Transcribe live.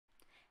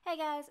Hey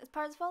guys, it's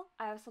Parzival.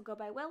 I also go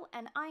by Will,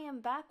 and I am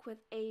back with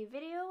a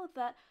video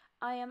that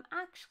I am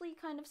actually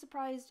kind of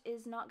surprised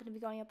is not going to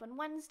be going up on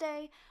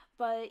Wednesday,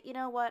 but you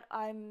know what,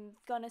 I'm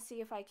gonna see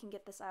if I can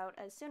get this out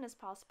as soon as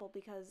possible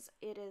because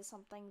it is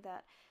something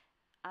that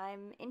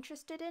I'm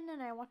interested in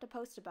and I want to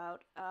post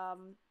about.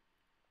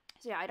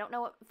 So yeah, I don't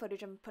know what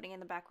footage I'm putting in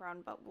the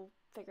background, but we'll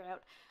figure it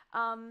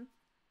out.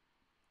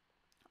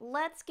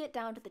 Let's get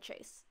down to the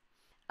chase.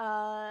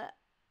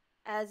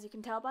 As you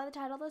can tell by the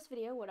title of this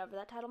video, whatever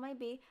that title may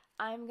be,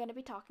 I'm going to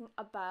be talking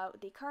about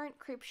the current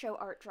Creepshow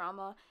art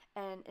drama,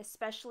 and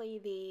especially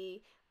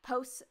the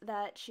posts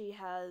that she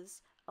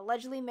has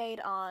allegedly made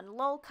on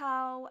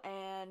Lolcow,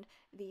 and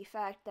the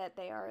fact that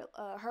they are,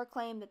 her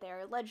claim that they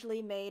are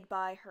allegedly made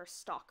by her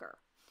stalker,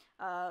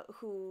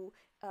 who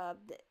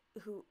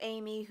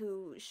Amy,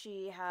 who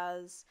she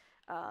has,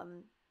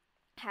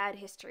 had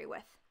history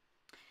with.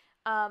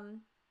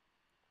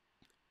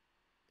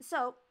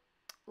 So,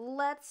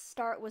 let's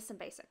start with some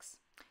basics.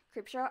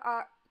 Creepshow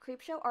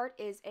Art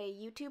is a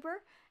YouTuber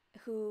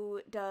who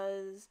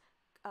does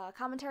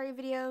commentary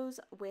videos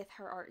with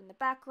her art in the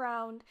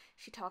background.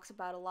 She talks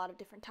about a lot of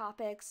different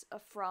topics,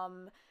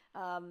 from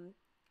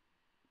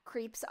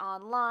creeps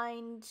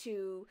online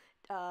to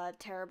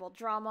terrible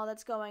drama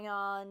that's going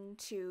on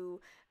to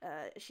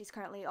she's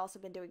currently also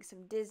been doing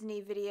some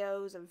Disney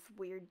videos of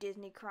weird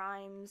Disney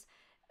crimes,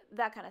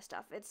 that kind of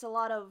stuff. It's a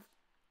lot of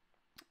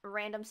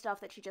random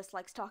stuff that she just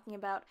likes talking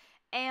about,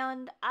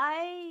 and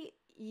I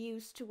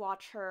used to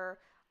watch her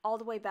all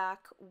the way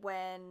back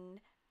when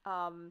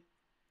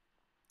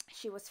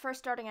she was first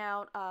starting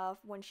out,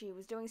 when she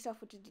was doing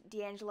stuff with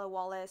D'Angelo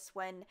Wallace,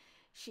 when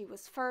she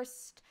was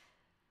first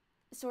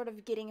sort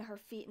of getting her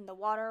feet in the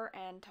water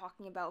and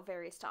talking about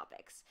various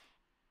topics.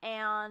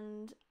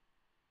 And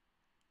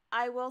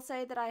I will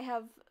say that I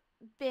have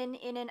been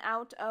in and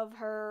out of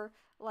her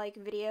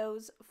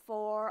videos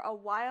for a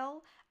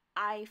while.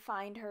 I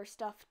find her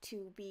stuff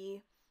to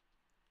be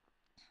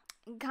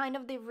kind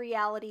of the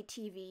reality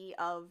TV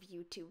of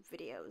YouTube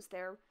videos.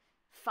 They're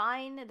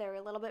fine, they're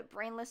a little bit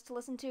brainless to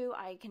listen to.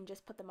 I can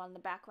just put them on the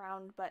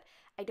background, but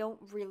I don't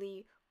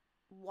really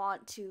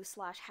want to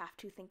 / have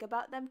to think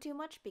about them too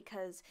much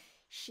because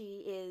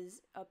she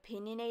is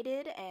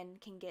opinionated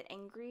and can get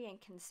angry and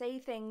can say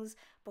things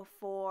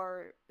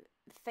before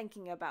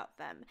thinking about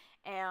them.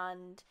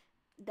 And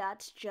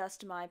that's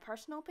just my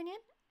personal opinion,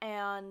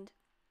 and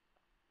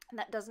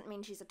that doesn't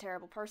mean she's a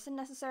terrible person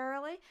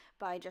necessarily,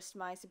 by just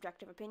my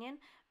subjective opinion.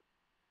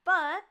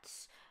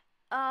 But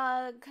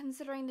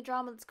considering the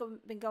drama that's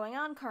been going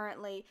on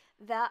currently,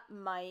 that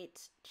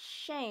might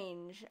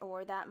change,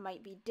 or that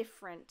might be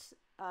different.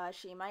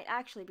 She might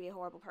actually be a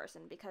horrible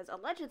person, because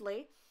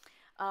allegedly,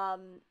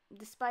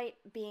 despite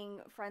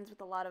being friends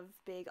with a lot of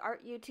big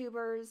art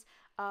YouTubers,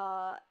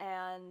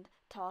 and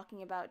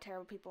talking about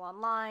terrible people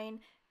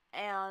online,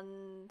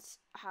 and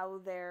how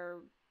they're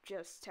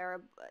just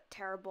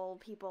terrible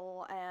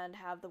people and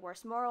have the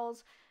worst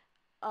morals,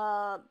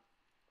 a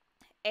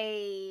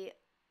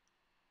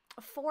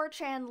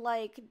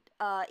 4chan-like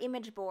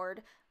image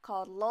board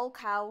called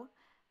Lolcow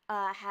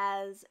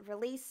has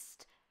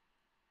released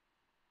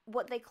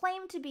what they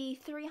claim to be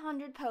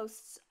 300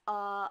 posts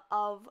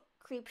of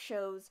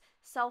Creepshow's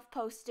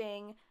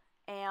self-posting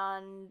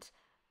and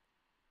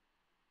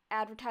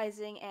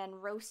advertising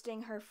and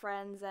roasting her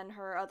friends and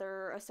her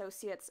other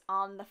associates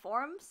on the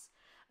forums,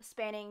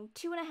 spanning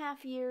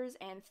 2.5 years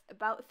and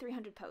about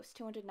 300 posts,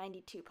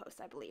 292 posts,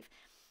 I believe.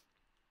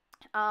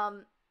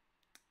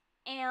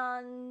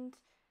 And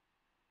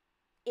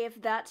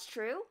if that's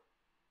true,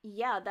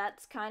 yeah,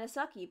 that's kind of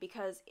sucky,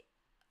 because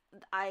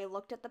I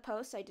looked at the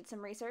post, I did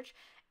some research,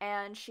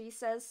 and she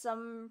says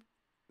some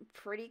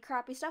pretty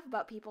crappy stuff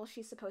about people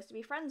she's supposed to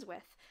be friends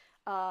with.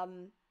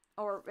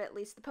 Or at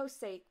least the posts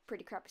say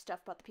pretty crappy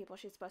stuff about the people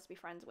she's supposed to be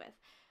friends with.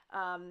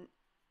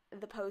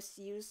 The posts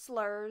use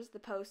slurs, the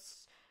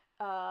posts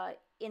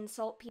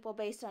insult people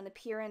based on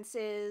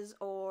appearances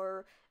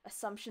or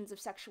assumptions of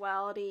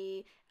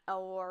sexuality,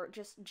 or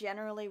just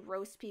generally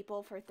roast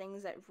people for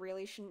things that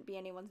really shouldn't be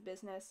anyone's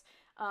business.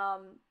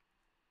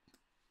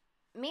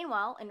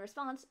 Meanwhile, in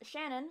response,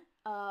 Shannon,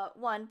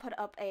 put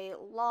up a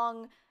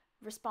long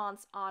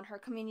response on her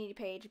community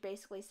page,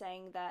 basically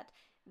saying that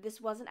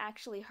this wasn't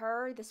actually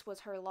her, this was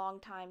her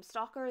longtime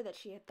stalker that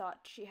she had thought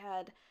she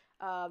had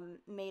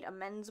made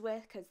amends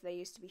with because they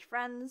used to be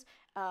friends,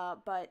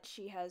 but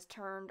she has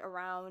turned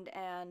around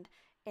and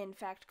in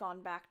fact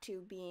gone back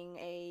to being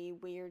a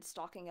weird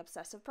stalking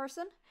obsessive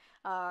person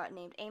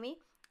named Amy.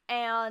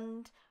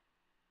 And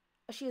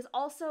she has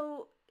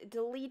also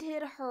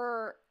deleted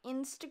her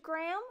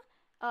Instagram.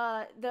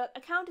 The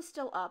account is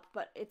still up,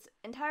 but it's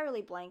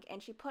entirely blank,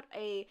 and she put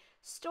a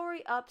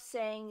story up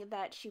saying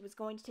that she was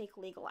going to take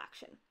legal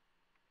action.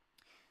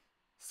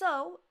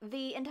 So,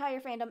 the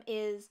entire fandom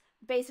is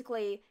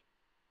basically,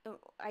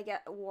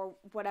 or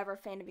whatever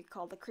fandom you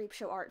call the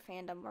Creepshow art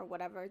fandom, or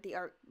whatever, the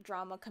art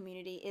drama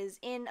community is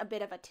in a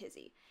bit of a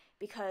tizzy,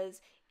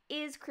 because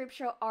is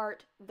Creepshow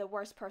art the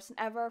worst person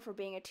ever for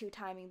being a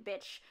two-timing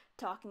bitch,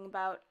 talking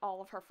about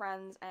all of her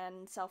friends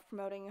and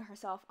self-promoting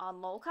herself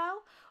on Lolcow?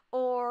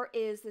 Or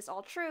is this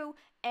all true,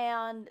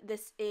 and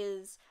this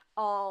is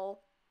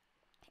all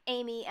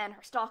Amy and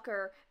her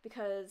stalker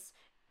because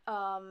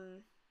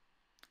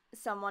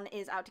someone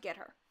is out to get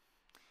her?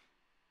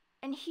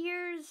 And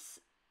here's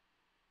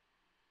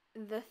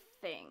the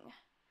thing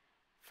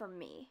for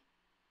me.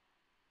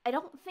 I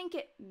don't think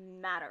it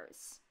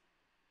matters.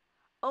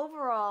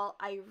 Overall,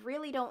 I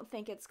really don't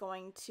think it's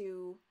going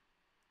to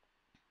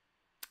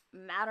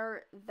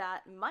matter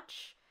that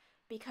much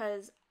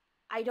because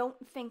I don't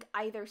think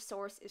either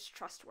source is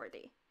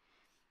trustworthy.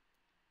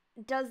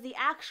 Does the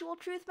actual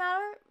truth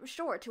matter?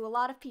 Sure, to a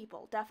lot of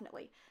people,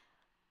 definitely.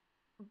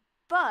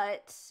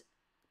 But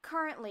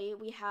currently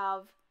we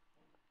have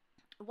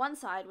one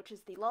side, which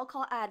is the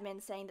Lolcow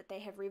admin, saying that they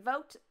have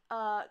revoked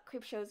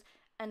Creepshow's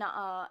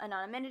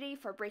anonymity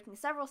for breaking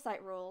several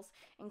site rules,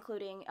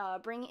 including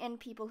bringing in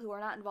people who are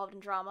not involved in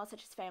drama,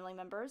 such as family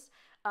members,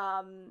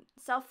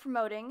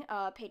 self-promoting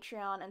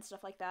Patreon and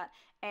stuff like that,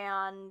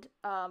 and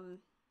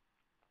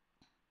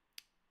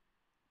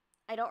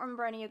I don't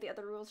remember any of the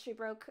other rules she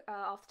broke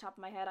off the top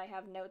of my head. I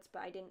have notes,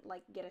 but I didn't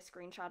get a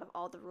screenshot of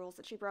all the rules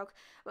that she broke.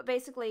 But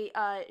basically,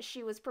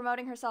 she was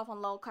promoting herself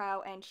on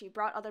Lolcow, and she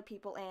brought other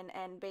people in,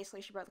 and basically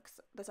she broke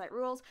the site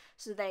rules.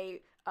 So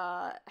they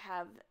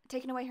have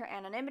taken away her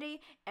anonymity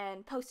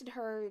and posted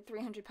her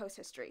 300 post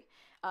history.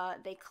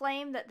 They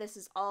claim that this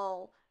is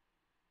all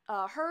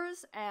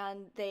hers,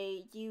 and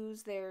they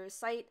use their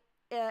site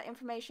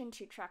information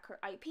to track her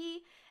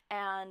IP,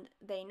 and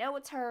they know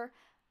it's her.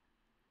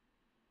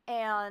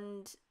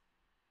 And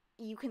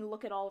you can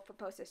look at all of her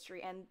post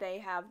history, and they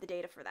have the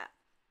data for that.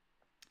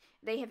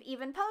 They have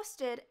even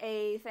posted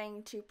a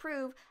thing to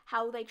prove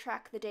how they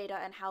track the data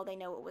and how they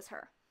know it was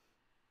her.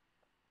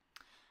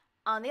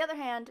 On the other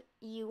hand,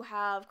 you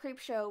have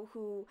Creepshow,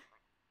 who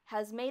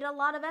has made a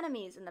lot of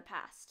enemies in the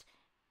past.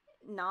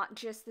 Not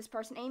just this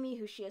person, Amy,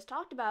 who she has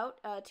talked about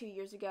 2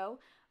 years ago,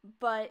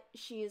 but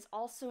she has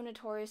also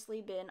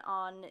notoriously been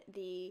on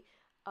the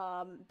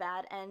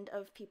bad end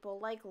of people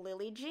like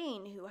Lily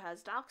Jean, who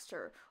has doxed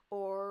her,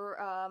 or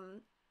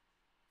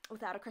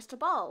Without a Crystal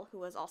Ball,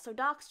 who has also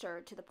doxed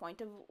her to the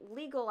point of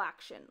legal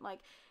action. Like,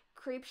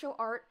 Creepshow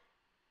art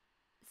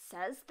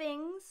says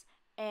things,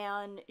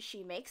 and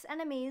she makes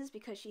enemies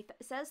because she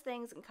says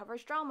things and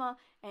covers drama,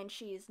 and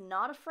she's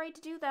not afraid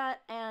to do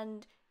that,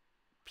 and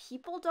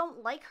people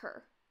don't like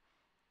her.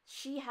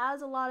 She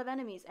has a lot of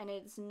enemies, and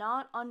it's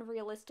not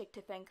unrealistic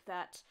to think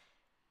that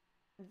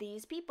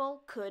these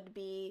people could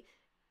be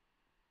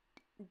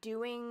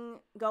going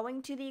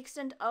to the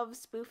extent of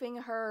spoofing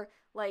her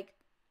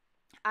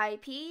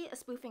IP,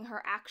 spoofing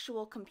her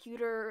actual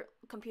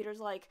computers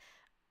like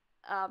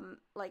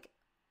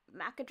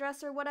MAC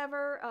address or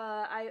whatever.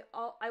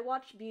 I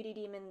watched Beauty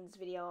Demon's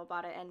video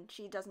about it, and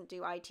she doesn't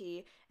do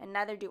IT, and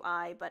neither do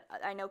I, but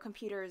I know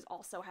computers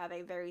also have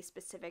a very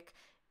specific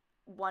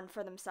one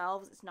for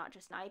themselves. It's not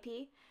just an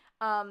IP.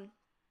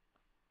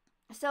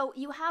 So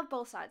you have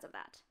both sides of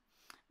that.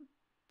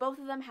 Both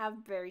of them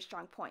have very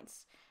strong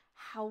points.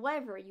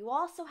 However, you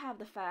also have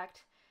the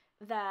fact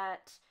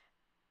that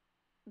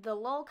the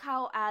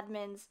Lolcow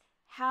admins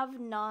have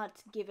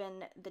not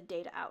given the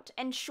data out.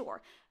 And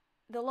sure,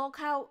 the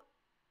Lolcow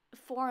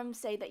forums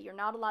say that you're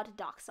not allowed to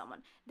dox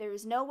someone. There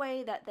is no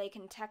way that they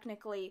can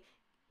technically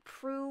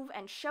prove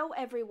and show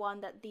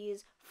everyone that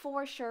these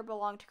for sure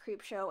belong to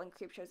Creepshow and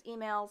Creepshow's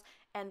emails,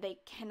 and they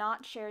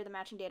cannot share the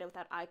matching data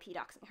without IP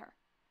doxing her.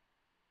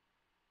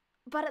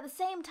 But at the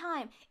same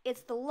time,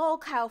 it's the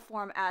Lolcow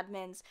forum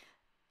admins,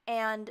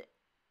 and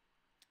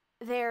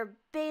they're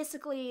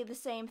basically the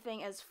same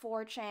thing as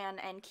 4chan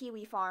and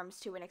Kiwi Farms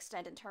to an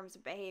extent in terms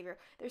of behavior.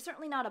 They're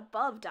certainly not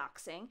above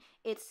doxing.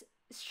 It's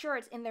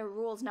in their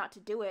rules not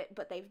to do it,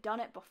 but they've done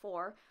it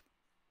before.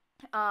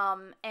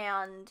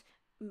 And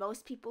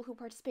most people who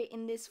participate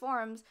in these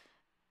forums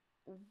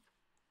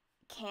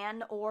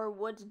can or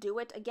would do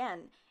it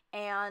again.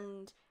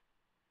 And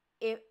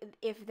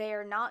if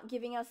they're not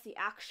giving us the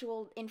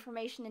actual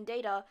information and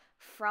data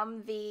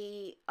from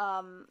the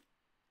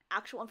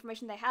actual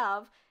information they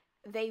have,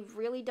 they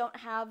really don't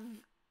have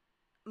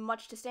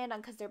much to stand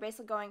on, because they're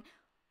basically going,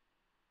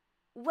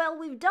 well,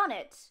 we've done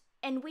it,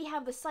 and we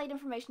have the site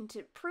information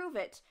to prove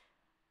it,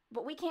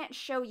 but we can't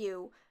show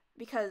you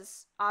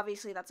because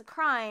obviously that's a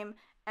crime,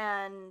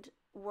 and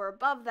we're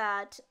above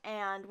that,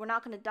 and we're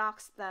not going to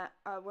dox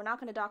we're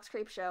not going to dox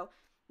Creepshow,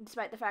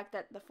 despite the fact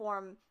that the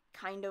forum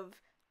kind of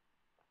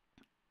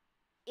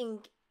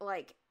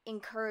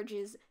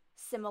encourages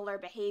similar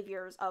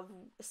behaviors of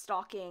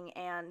stalking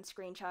and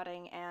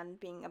screenshotting and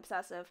being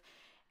obsessive.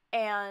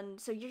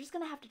 And so you're just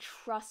gonna have to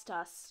trust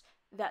us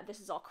that this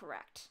is all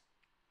correct.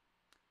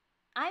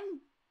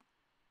 I'm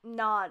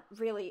not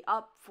really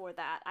up for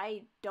that.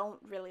 I don't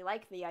really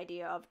like the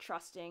idea of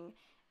trusting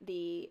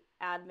the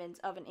admins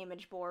of an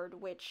image board,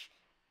 which,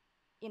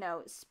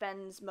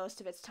 spends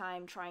most of its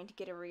time trying to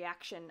get a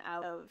reaction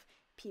out of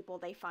people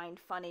they find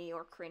funny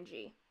or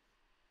cringy.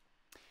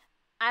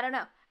 I don't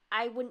know.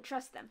 I wouldn't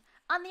trust them.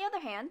 On the other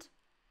hand,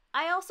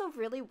 I also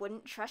really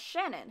wouldn't trust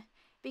Shannon,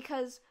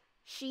 because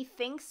she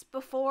thinks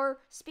before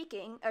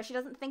speaking, or she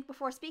doesn't think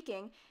before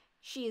speaking.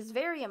 She is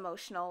very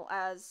emotional,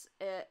 as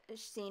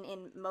seen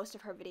in most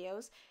of her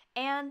videos,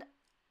 and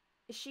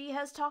she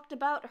has talked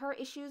about her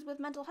issues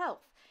with mental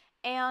health.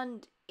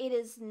 And it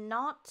is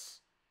not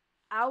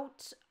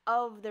out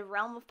of the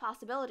realm of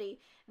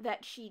possibility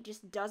that she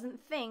just doesn't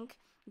think,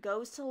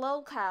 goes to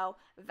Lolcow,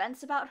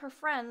 vents about her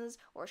friends,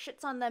 or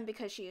shits on them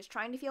because she is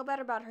trying to feel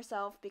better about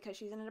herself because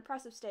she's in a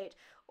depressive state,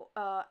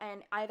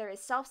 and either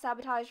is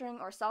self-sabotaging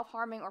or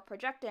self-harming or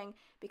projecting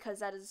because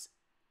that is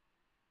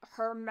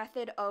her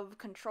method of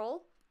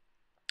control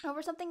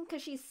over something,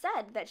 because she's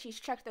said that she's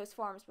checked those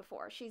forums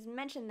before. She's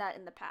mentioned that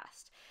in the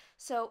past.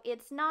 So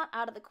it's not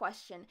out of the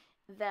question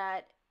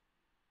that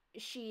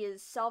she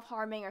is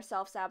self-harming or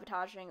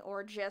self-sabotaging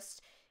or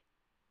just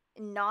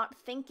not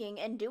thinking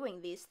and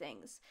doing these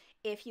things.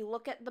 If you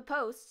look at the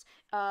posts,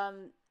 a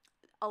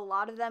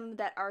lot of them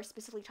that are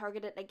specifically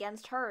targeted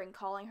against her and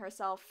calling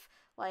herself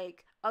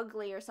like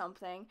ugly or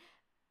something,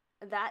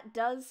 that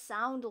does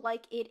sound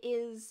like it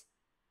is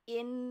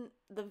in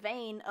the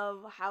vein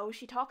of how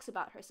she talks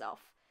about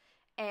herself.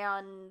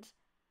 And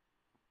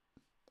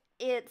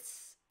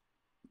it's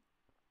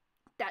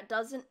that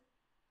doesn't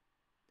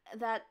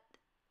that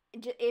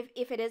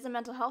if it is a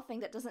mental health thing,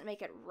 that doesn't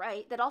make it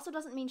right. That also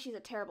doesn't mean she's a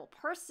terrible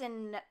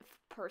person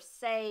per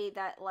se,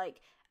 that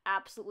like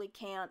absolutely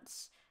can't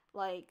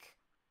like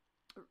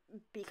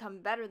become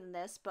better than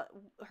this, but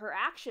her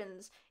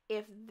actions,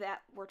 if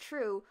that were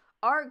true,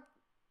 are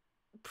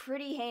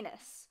pretty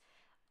heinous.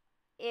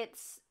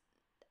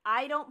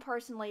 I don't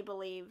personally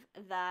believe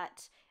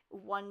that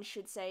one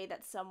should say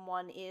that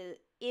someone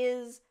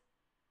is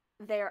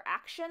their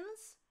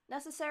actions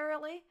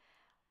necessarily.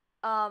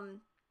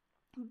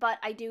 But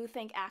I do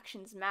think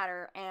actions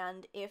matter,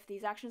 and if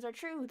these actions are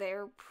true,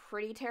 they're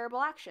pretty terrible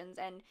actions,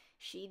 and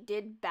she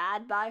did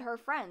bad by her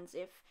friends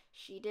if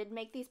she did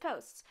make these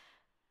posts.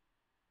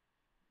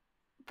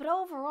 But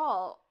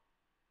overall,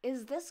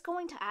 is this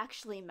going to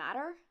actually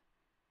matter?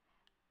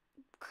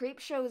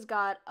 Creepshow's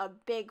got a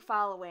big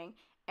following,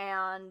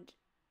 and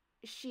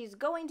she's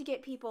going to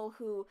get people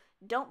who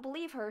don't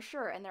believe her,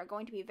 sure, and they're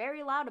going to be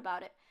very loud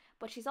about it,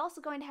 but she's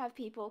also going to have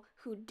people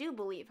who do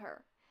believe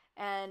her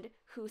and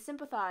who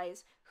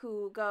sympathize,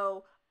 who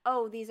go,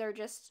 oh, these are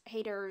just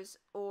haters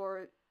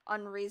or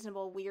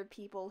unreasonable, weird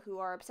people who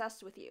are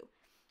obsessed with you.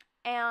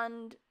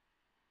 And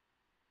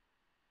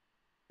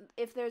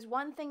if there's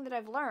one thing that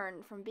I've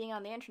learned from being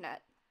on the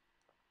internet,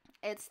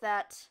 it's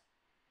that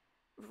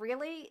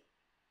really,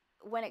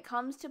 when it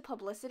comes to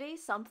publicity,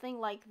 something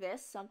like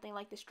this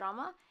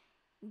drama,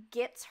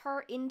 gets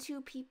her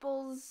into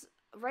people's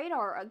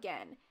radar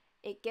again.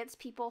 It gets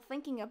people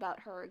thinking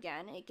about her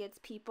again. It gets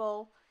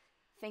people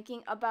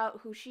thinking about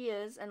who she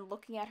is and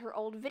looking at her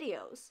old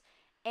videos.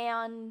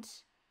 And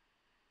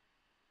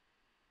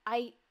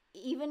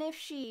even if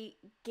she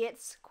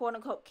gets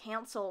quote-unquote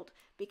canceled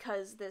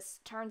because this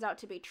turns out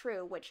to be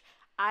true, which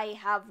I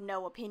have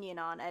no opinion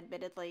on,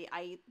 admittedly,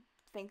 I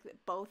think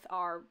that both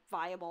are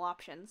viable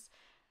options,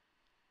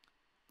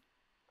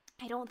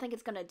 I don't think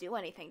it's going to do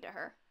anything to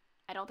her.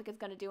 I don't think it's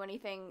going to do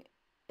anything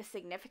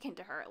significant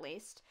to her, at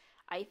least.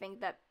 I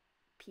think that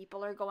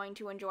people are going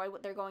to enjoy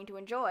what they're going to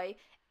enjoy,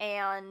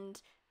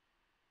 and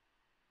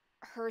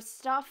her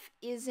stuff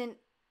isn't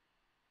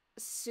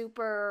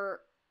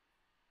super,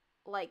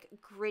 like,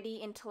 gritty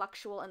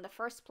intellectual in the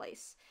first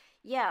place.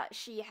 Yeah,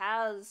 she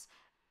has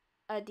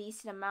a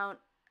decent amount,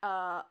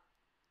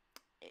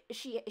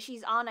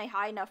 she's on a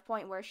high enough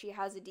point where she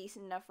has a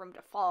decent enough room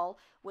to fall,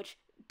 which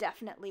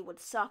definitely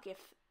would suck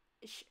if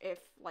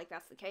like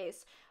that's the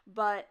case,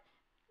 but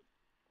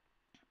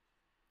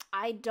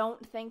I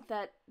don't think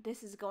that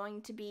this is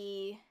going to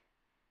be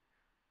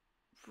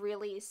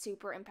really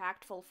super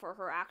impactful for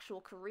her actual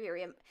career.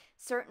 It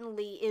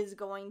certainly is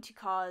going to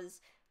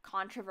cause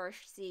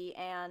controversy,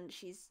 and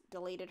she's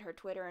deleted her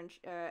Twitter and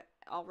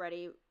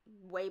already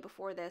way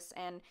before this,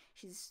 and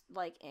she's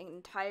like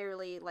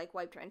entirely like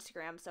wiped her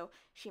Instagram, so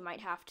she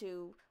might have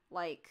to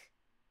like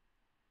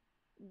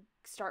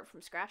start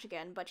from scratch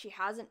again, but she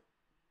hasn't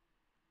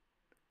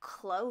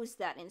closed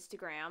that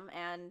Instagram,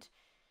 and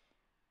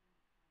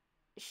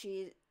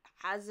she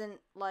hasn't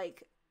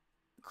like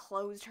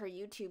closed her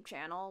YouTube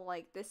channel.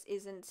 Like, this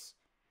isn't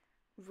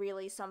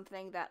really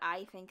something that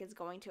I think is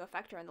going to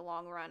affect her in the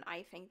long run.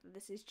 I think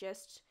this is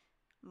just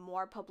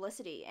more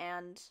publicity,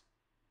 and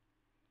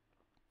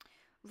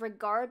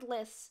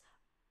regardless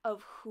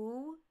of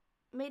who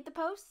made the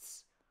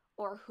posts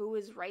or who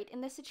is right in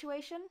this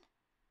situation,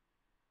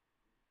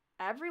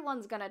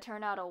 everyone's gonna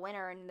turn out a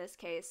winner in this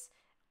case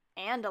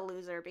and a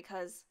loser,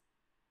 because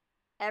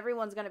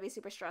everyone's gonna be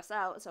super stressed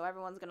out, so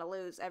everyone's gonna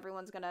lose,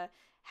 everyone's gonna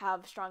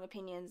have strong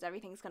opinions,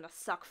 everything's gonna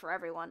suck for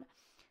everyone.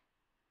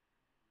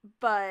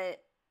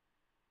 But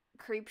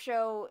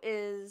Creepshow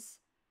is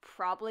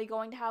probably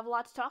going to have a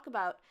lot to talk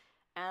about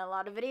and a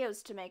lot of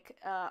videos to make,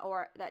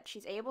 or that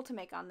she's able to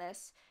make on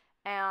this,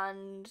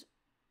 and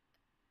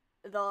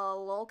the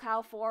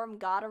Lolcow forum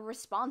got a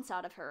response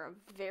out of her,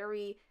 a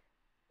very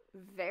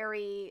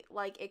very,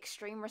 like,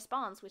 extreme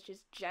response, which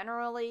is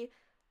generally,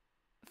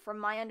 from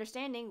my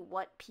understanding,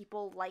 what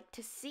people like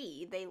to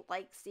see. They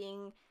like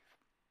seeing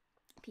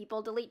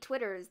people delete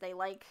Twitters, they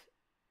like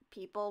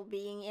people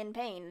being in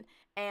pain,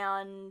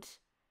 and,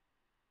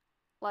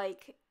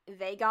 like,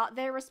 they got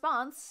their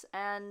response,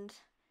 and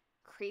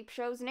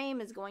Creepshow's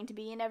name is going to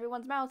be in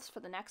everyone's mouths for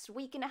the next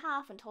week and a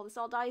half until this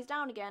all dies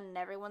down again, and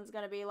everyone's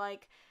gonna be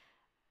like,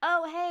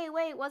 oh, hey,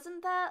 wait,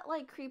 wasn't that,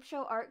 like,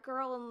 Creepshow art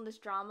girl in this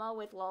drama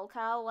with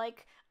Lolcow,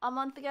 like, a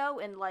month ago?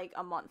 In, like,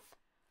 a month.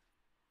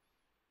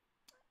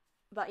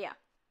 But yeah.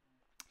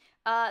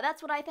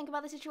 That's what I think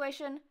about the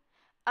situation.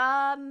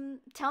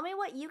 Tell me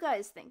what you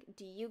guys think.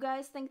 Do you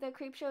guys think that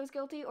Creepshow is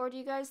guilty, or do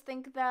you guys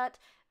think that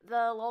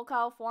the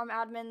Lolcow forum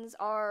admins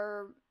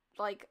are,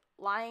 like,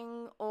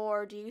 lying,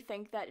 or do you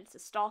think that it's a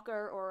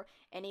stalker or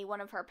any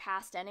one of her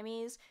past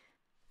enemies?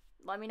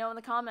 Let me know in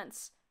the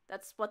comments.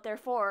 That's what they're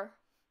for.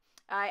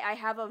 I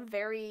have a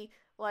very,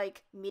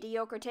 like,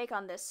 mediocre take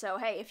on this, so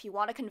hey, if you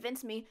want to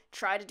convince me,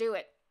 try to do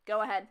it.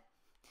 Go ahead.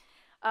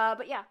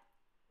 But yeah.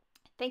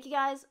 Thank you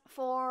guys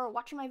for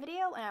watching my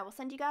video, and I will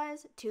send you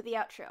guys to the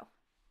outro.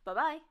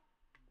 Bye-bye!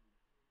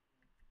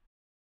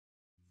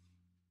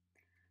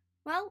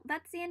 Well,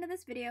 that's the end of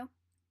this video.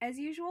 As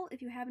usual,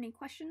 if you have any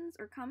questions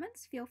or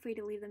comments, feel free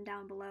to leave them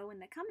down below in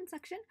the comment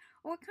section,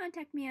 or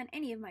contact me on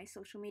any of my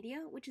social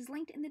media, which is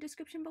linked in the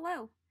description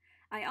below.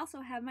 I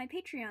also have my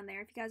Patreon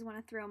there if you guys want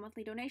to throw a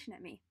monthly donation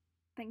at me.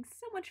 Thanks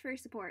so much for your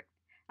support.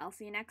 I'll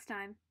see you next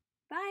time.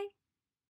 Bye!